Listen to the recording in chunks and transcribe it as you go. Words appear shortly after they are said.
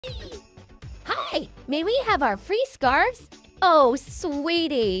Hey, may we have our free scarves? Oh,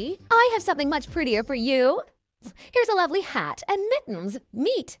 sweetie, I have something much prettier for you. Here's a lovely hat and mittens,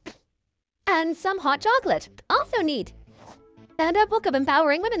 meat. And some hot chocolate, also neat. And a book of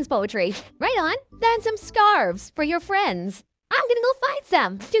empowering women's poetry. Right on. Then some scarves for your friends. I'm gonna go find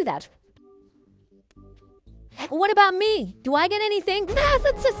some. Do that. What about me? Do I get anything?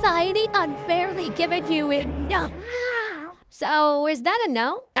 Hasn't society unfairly given you enough? So is that a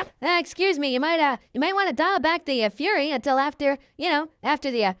no? Excuse me, you might want to dial back the fury until after, after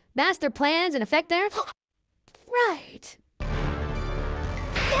the master plans in effect there. Right.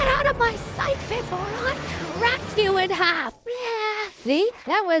 Get out of my sight before I crack you in half. See?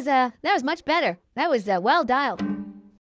 That was much better. That was well dialed.